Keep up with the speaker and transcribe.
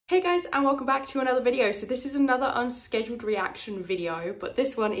Hey guys, and welcome back to another video. So this is another unscheduled reaction video, but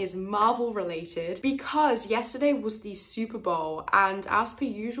this one is Marvel related because yesterday was the Super Bowl, and as per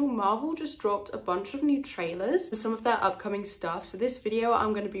usual, Marvel just dropped a bunch of new trailers for some of their upcoming stuff. So this video,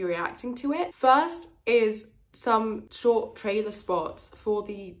 I'm going to be reacting to it. First is some short trailer spots for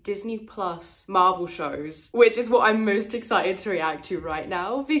the Disney Plus Marvel shows, which is what I'm most excited to react to right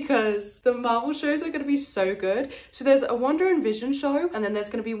now because the Marvel shows are going to be so good. So there's a Wonder and Vision show, and then there's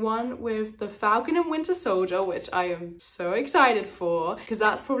going to be one with the Falcon and Winter Soldier, which I am so excited for because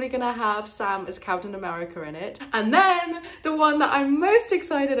that's probably going to have Sam as Captain America in it. And then the one that I'm most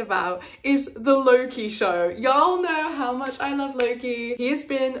excited about is the Loki show. Y'all know how much I love Loki. He has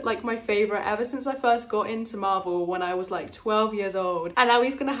been like my favorite ever since I first got into Marvel when I was like 12 years old, and now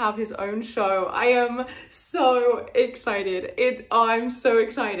he's gonna have his own show. I am so excited. I'm so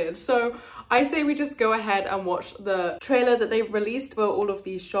excited. So I say we just go ahead and watch the trailer that they released for all of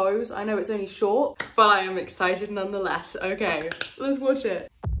these shows. I know it's only short, but I am excited nonetheless. Okay, let's watch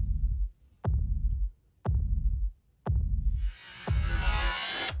it.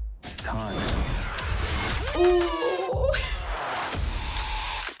 It's time. Ooh.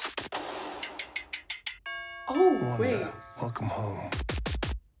 Oh, wait. Welcome home.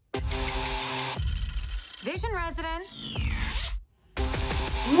 Vision residents.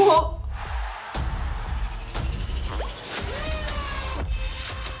 What?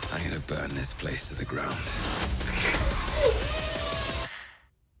 I'm gonna burn this place to the ground.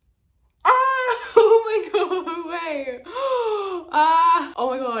 Oh my god, wait. Oh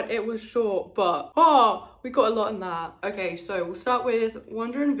my god, it was short, but we got a lot in that. Okay, so we'll start with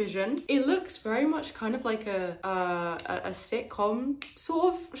Wonder and Vision. It looks very much kind of like a sitcom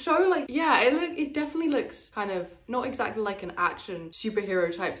sort of show. Like, yeah, it definitely looks kind of not exactly like an action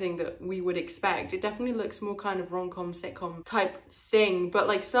superhero type thing that we would expect. It definitely looks more kind of rom-com sitcom type thing. But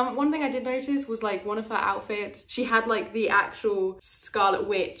like one thing I did notice was like one of her outfits, she had like the actual Scarlet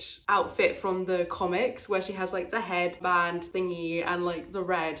Witch outfit from the comics where she has like the headband thingy and like the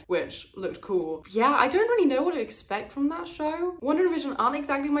red, which looked cool. But yeah, I don't really know what to expect from that show. Wonder and Vision aren't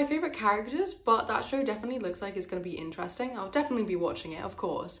exactly my favorite characters, but that show definitely looks like it's gonna be interesting. I'll definitely be watching it, of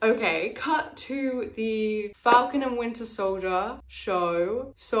course. Okay, cut to the Falcon and Winter Soldier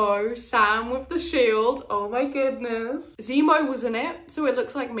show. So Sam with the shield, oh my goodness. Zemo was in it, so it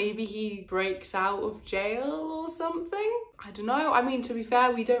looks like maybe he breaks out of jail or something. I don't know. I mean, to be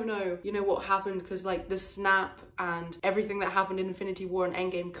fair, we don't know, you know, what happened because like the snap and everything that happened in Infinity War and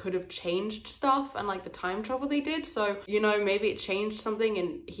Endgame could have changed stuff, and like the time travel they did. So, you know, maybe it changed something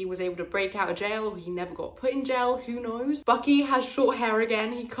and he was able to break out of jail, or he never got put in jail, who knows. Bucky has short hair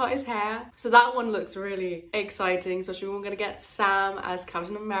again, he cut his hair. So that one looks really exciting, especially when we're gonna get Sam as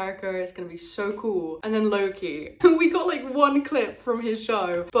Captain America. It's gonna be so cool. And then Loki. We got like one clip from his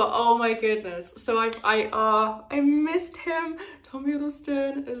show, but oh my goodness. So I missed him. Tom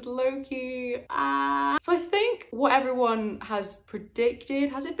Hiddleston as Loki. So I think what everyone has predicted,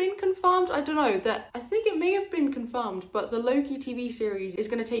 has it been confirmed? I don't know. That I think it may have been confirmed, but the Loki TV series is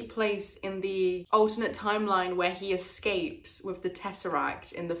going to take place in the alternate timeline where he escapes with the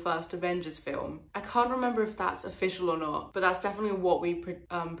Tesseract in the first Avengers film. I can't remember if that's official or not, but that's definitely what we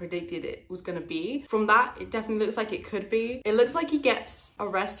predicted it was going to be. From that, it definitely looks like it could be. It looks like he gets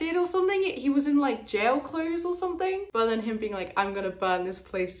arrested or something. He was in like jail clothes or something, but then him being like, I'm gonna burn this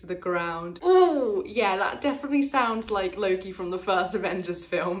place to the ground. Ooh, yeah, that definitely sounds like Loki from the first Avengers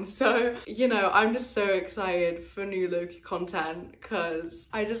film. So, you know, I'm just so excited for new Loki content because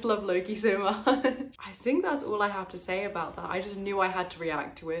I just love Loki so much. I think that's all I have to say about that. I just knew I had to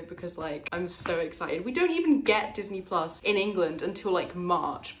react to it because like, I'm so excited. We don't even get Disney Plus in England until like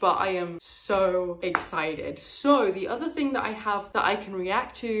March, but I am so excited. So the other thing that I have that I can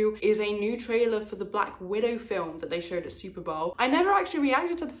react to is a new trailer for the Black Widow film that they showed at Super Bowl. I never actually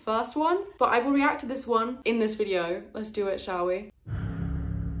reacted to the first one, but I will react to this one in this video. Let's do it, shall we?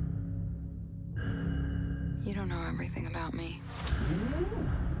 You don't know everything about me.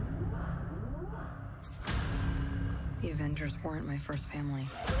 The Avengers weren't my first family.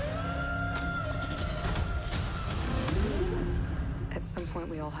 At some point,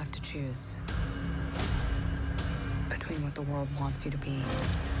 we all have to choose between what the world wants you to be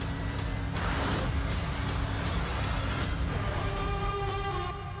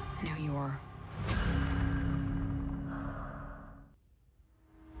and who you are.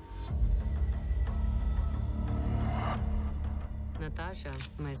 Natasha,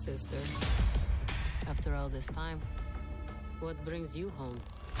 my sister. After all this time, what brings you home?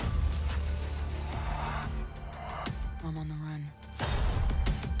 I'm on the run.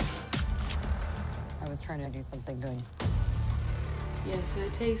 I was trying to do something good. Yeah, so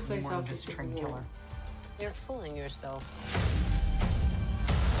it takes place More than after just Civil train War. killer. You're fooling yourself.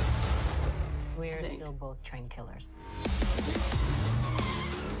 We are think. still both trained killers.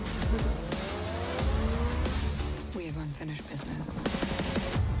 We have unfinished business.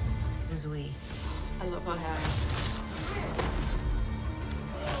 As we. I love her hair.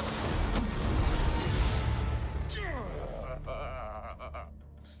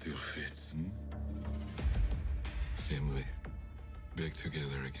 Still fits. Family. Back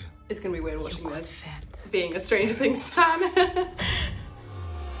together again. It's gonna be weird watching got this, set. being a Stranger Things fan.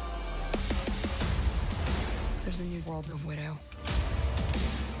 There's a new world of widows.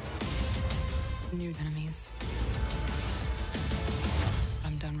 New enemies.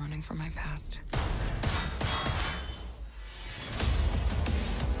 I'm done running from my past.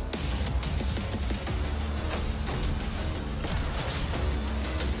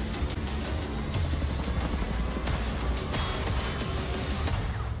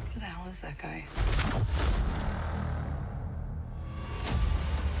 Who the hell is that guy?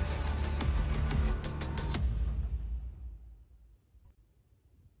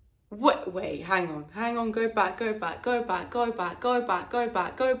 Wait, hang on, go back. Who the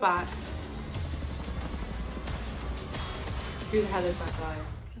hell is that guy?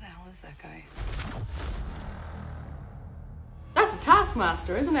 Who the hell is that guy? That's the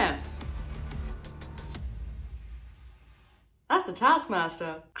Taskmaster, isn't it? That's the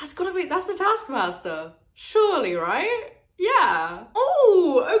Taskmaster. That's the Taskmaster. Surely, right? Yeah.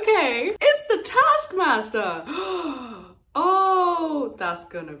 Oh, okay. It's the Taskmaster. Oh, that's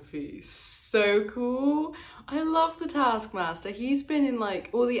gonna be so cool. I love the Taskmaster. He's been in like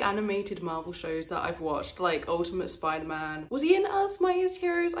all the animated Marvel shows that I've watched, like Ultimate Spider-Man. Was he in Earth's Mightiest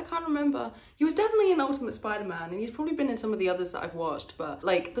Heroes? I can't remember. He was definitely in Ultimate Spider-Man, and he's probably been in some of the others that I've watched, but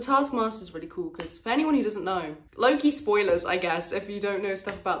like the Taskmaster is really cool because for anyone who doesn't know, low-key spoilers, I guess, if you don't know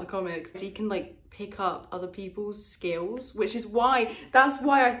stuff about the comics, he can like pick up other people's skills, which is why, that's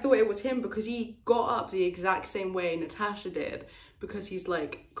why I thought it was him, because he got up the exact same way Natasha did, because he's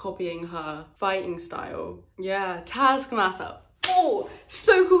like copying her fighting style. Yeah, Taskmaster. Oh,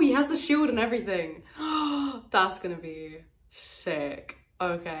 so cool. He has the shield and everything. That's gonna be sick.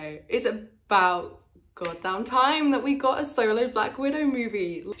 Okay, it's about goddamn time that we got a solo Black Widow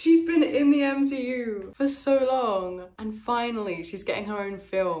movie. She's been in the MCU for so long, and finally she's getting her own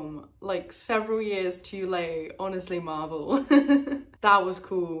film, like several years too late. Honestly, Marvel. That was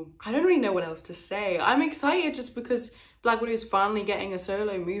cool. I don't really know what else to say. I'm excited just because Black Widow is finally getting a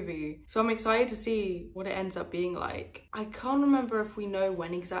solo movie, so I'm excited to see what it ends up being like. I can't remember if we know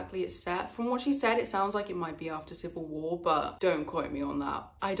when exactly it's set. From what she said, it sounds like it might be after Civil War, but don't quote me on that.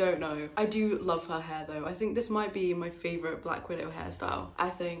 I don't know. I do love her hair though. I think this might be my favorite Black Widow hairstyle. I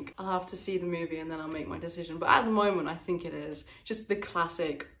think I'll have to see the movie and then I'll make my decision, but at the moment I think it is just the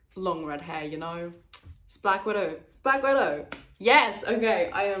classic long red hair, you know? It's Black Widow. Black Widow. Yes, okay,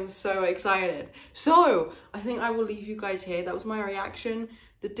 I am so excited. So, I think I will leave you guys here. That was my reaction.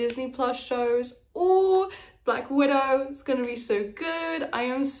 The Disney Plus shows. Oh, Black Widow. It's gonna be so good. I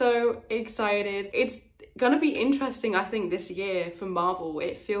am so excited. It's gonna be interesting, I think, this year for Marvel.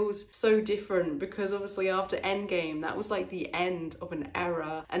 It feels so different because obviously after Endgame, that was like the end of an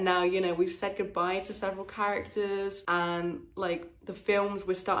era. And now, you know, we've said goodbye to several characters, and like the films,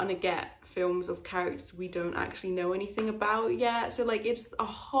 we're starting to get films of characters we don't actually know anything about yet. So like it's a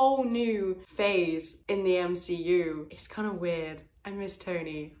whole new phase in the MCU. It's kind of weird. I miss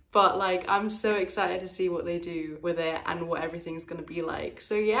Tony. But like I'm so excited to see what they do with it and what everything's gonna be like.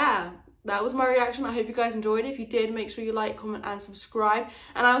 So yeah, that was my reaction. I hope you guys enjoyed it. If you did, make sure you like, comment and subscribe,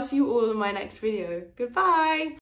 and I'll see you all in my next video. Goodbye.